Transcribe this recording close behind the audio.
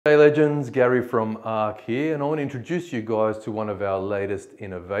Hey legends, Gary from ARC here, and I want to introduce you guys to one of our latest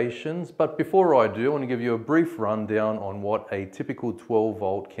innovations. But before I do, I want to give you a brief rundown on what a typical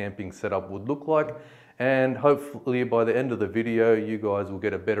 12-volt camping setup would look like, and hopefully by the end of the video you guys will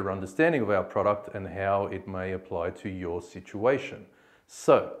get a better understanding of our product and how it may apply to your situation.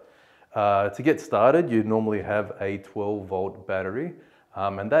 So, to get started, you normally have a 12-volt battery.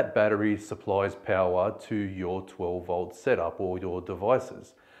 And that battery supplies power to your 12-volt setup or your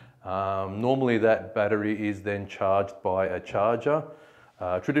devices. Normally that battery is then charged by a charger,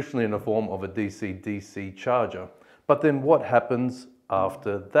 traditionally in the form of a DC-DC charger. But then what happens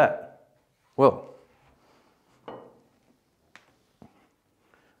after that? Well,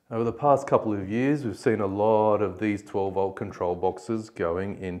 over the past couple of years, we've seen a lot of these 12-volt control boxes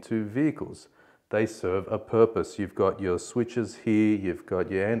going into vehicles. They serve a purpose. You've got your switches here, you've got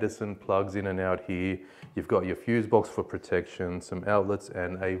your Anderson plugs in and out here, you've got your fuse box for protection, some outlets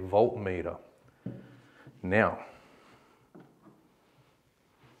and a voltmeter. Now,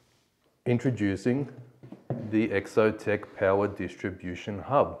 introducing the Exotec Power Distribution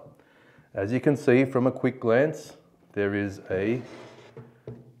Hub. As you can see from a quick glance, there is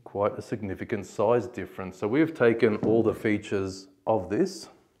quite a significant size difference. So we've taken all the features of this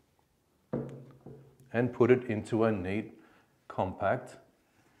and put it into a neat, compact,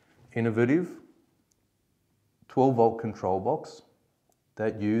 innovative 12-volt control box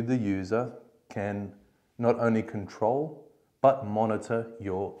that you, the user, can not only control, but monitor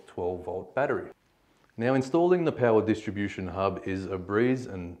your 12-volt battery. Now, installing the Power Distribution Hub is a breeze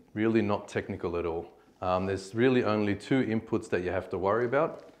and really not technical at all. There's really only two inputs that you have to worry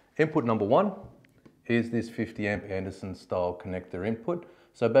about. Input number one is this 50 amp Anderson style connector input.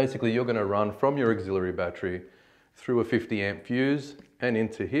 So basically you're going to run from your auxiliary battery through a 50 amp fuse and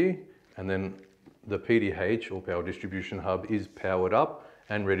into here, and then the PDH or Power Distribution Hub is powered up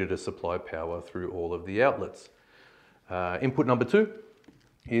and ready to supply power through all of the outlets. Input number two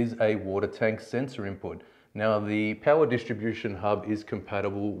is a water tank sensor input. Now the Power Distribution Hub is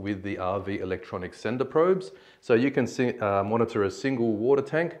compatible with the RV electronic sender probes, so you can monitor a single water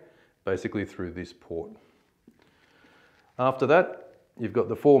tank basically through this port. After that, you've got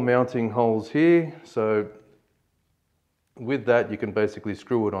the four mounting holes here, so with that you can basically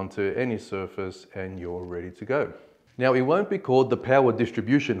screw it onto any surface and you're ready to go. Now, it won't be called the Power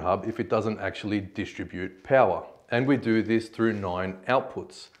Distribution Hub if it doesn't actually distribute power, and we do this through 9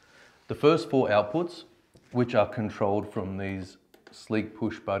 outputs. The first 4 outputs, which are controlled from these sleek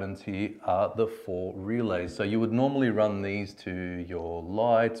push buttons here, are the 4 relays. So you would normally run these to your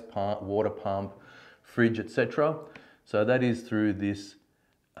lights, water pump, fridge, etc. So that is through this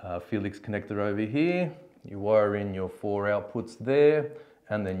Felix connector over here. You wire in your 4 outputs there,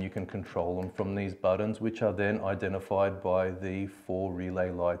 and then you can control them from these buttons, which are then identified by the 4 relay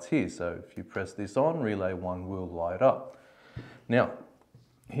lights here. So if you press this on, relay 1 will light up. Now,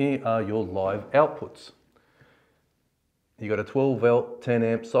 here are your live outputs. You got a 12 volt 10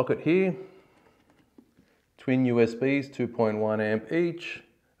 amp socket here, twin USBs 2.1 amp each,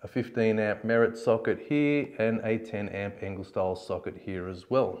 a 15 amp Merit socket here, and a 10 amp Engel style socket here as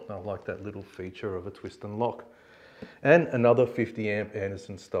well. I like that little feature of a twist and lock. And another 50 amp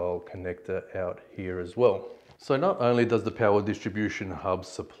Anderson style connector out here as well. So not only does the Power Distribution Hub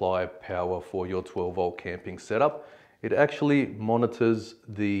supply power for your 12 volt camping setup, it actually monitors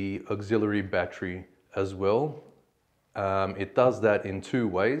the auxiliary battery as well. It does that in 2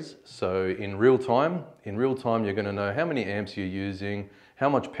 ways. So in real time you're going to know how many amps you're using, how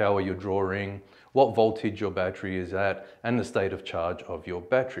much power you're drawing, what voltage your battery is at, and the state of charge of your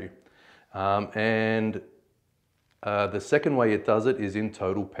battery. The second way it does it is in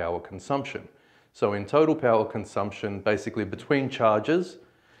total power consumption. So in total power consumption, basically between charges,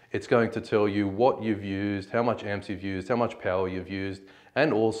 it's going to tell you what you've used, how much amps you've used, how much power you've used,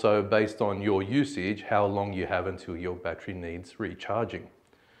 and also based on your usage, how long you have until your battery needs recharging.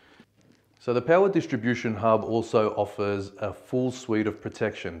 So the Power Distribution Hub also offers a full suite of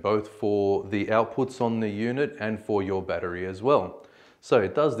protection, both for the outputs on the unit and for your battery as well. So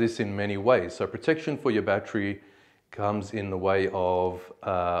it does this in many ways. So protection for your battery comes in the way of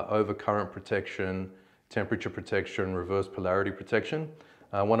overcurrent protection, temperature protection, reverse polarity protection.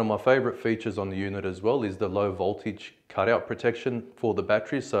 One of my favorite features on the unit as well is the low voltage cutout protection for the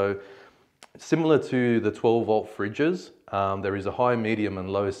battery. So similar to the 12 volt fridges, there is a high, medium and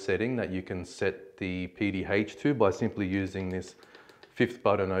low setting that you can set the PDH to by simply using this 5th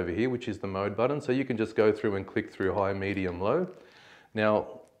button over here, which is the mode button. So you can just go through and click through high, medium, low.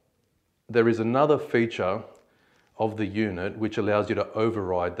 Now, there is another feature of the unit which allows you to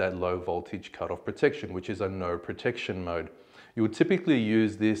override that low voltage cutoff protection, which is a no protection mode. You would typically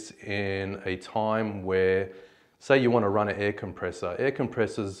use this in a time where, say you want to run an air compressor. Air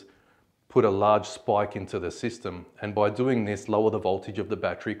compressors put a large spike into the system, and by doing this, lower the voltage of the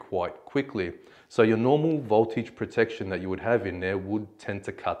battery quite quickly. So your normal voltage protection that you would have in there would tend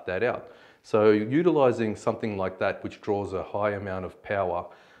to cut that out. So utilizing something like that, which draws a high amount of power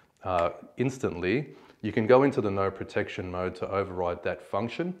instantly, you can go into the no protection mode to override that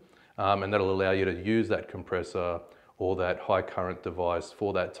function, and that'll allow you to use that compressor or that high current device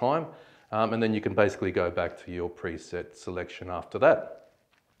for that time. And then you can basically go back to your preset selection after that.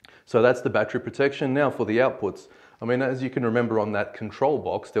 So that's the battery protection. Now for the outputs. I mean, as you can remember on that control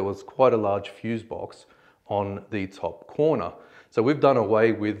box, there was quite a large fuse box on the top corner. So we've done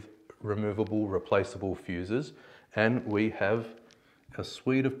away with removable, replaceable fuses, and we have a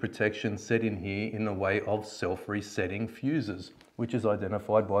suite of protection set in here in the way of self-resetting fuses, which is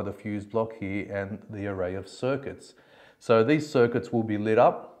identified by the fuse block here and the array of circuits. So these circuits will be lit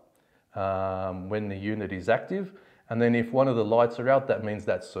up when the unit is active, and then if one of the lights are out, that means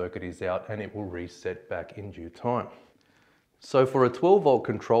that circuit is out and it will reset back in due time. So for a 12 volt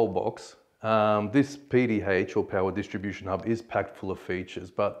control box, this PDH or power distribution hub is packed full of features,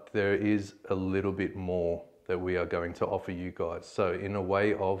 but there is a little bit more that we are going to offer you guys. So in a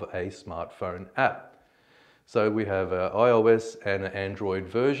way of a smartphone app. So we have an iOS and an Android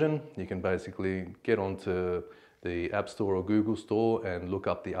version. You can basically get onto the App Store or Google Store and look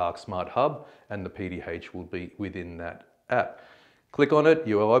up the Arc Smart Hub, and the PDH will be within that app. Click on it,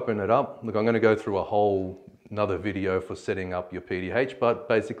 you open it up. Look, I'm going to go through another video for setting up your PDH, but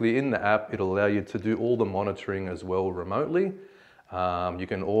basically in the app, it'll allow you to do all the monitoring as well remotely. You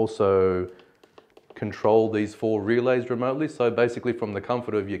can also control these 4 relays remotely. So basically from the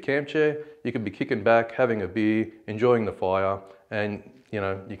comfort of your camp chair, you can be kicking back, having a beer, enjoying the fire, and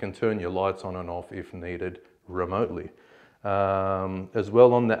you can turn your lights on and off if needed remotely. As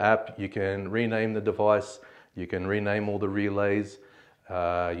well on the app, you can rename the device, you can rename all the relays,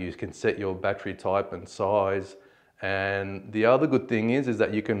 you can set your battery type and size, and the other good thing is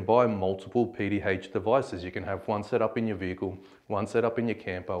that you can buy multiple PDH devices. You can have one set up in your vehicle, one set up in your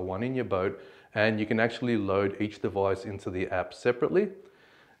camper, one in your boat, and you can actually load each device into the app separately,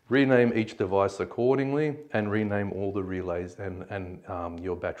 rename each device accordingly, and rename all the relays and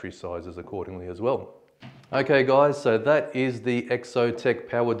your battery sizes accordingly as well. Okay guys, so that is the Exotec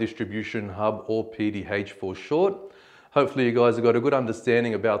Power Distribution Hub, or PDH for short. Hopefully you guys have got a good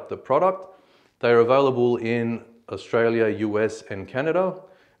understanding about the product. They are available in Australia, US and Canada.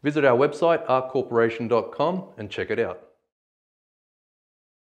 Visit our website, arccorporation.com, and check it out.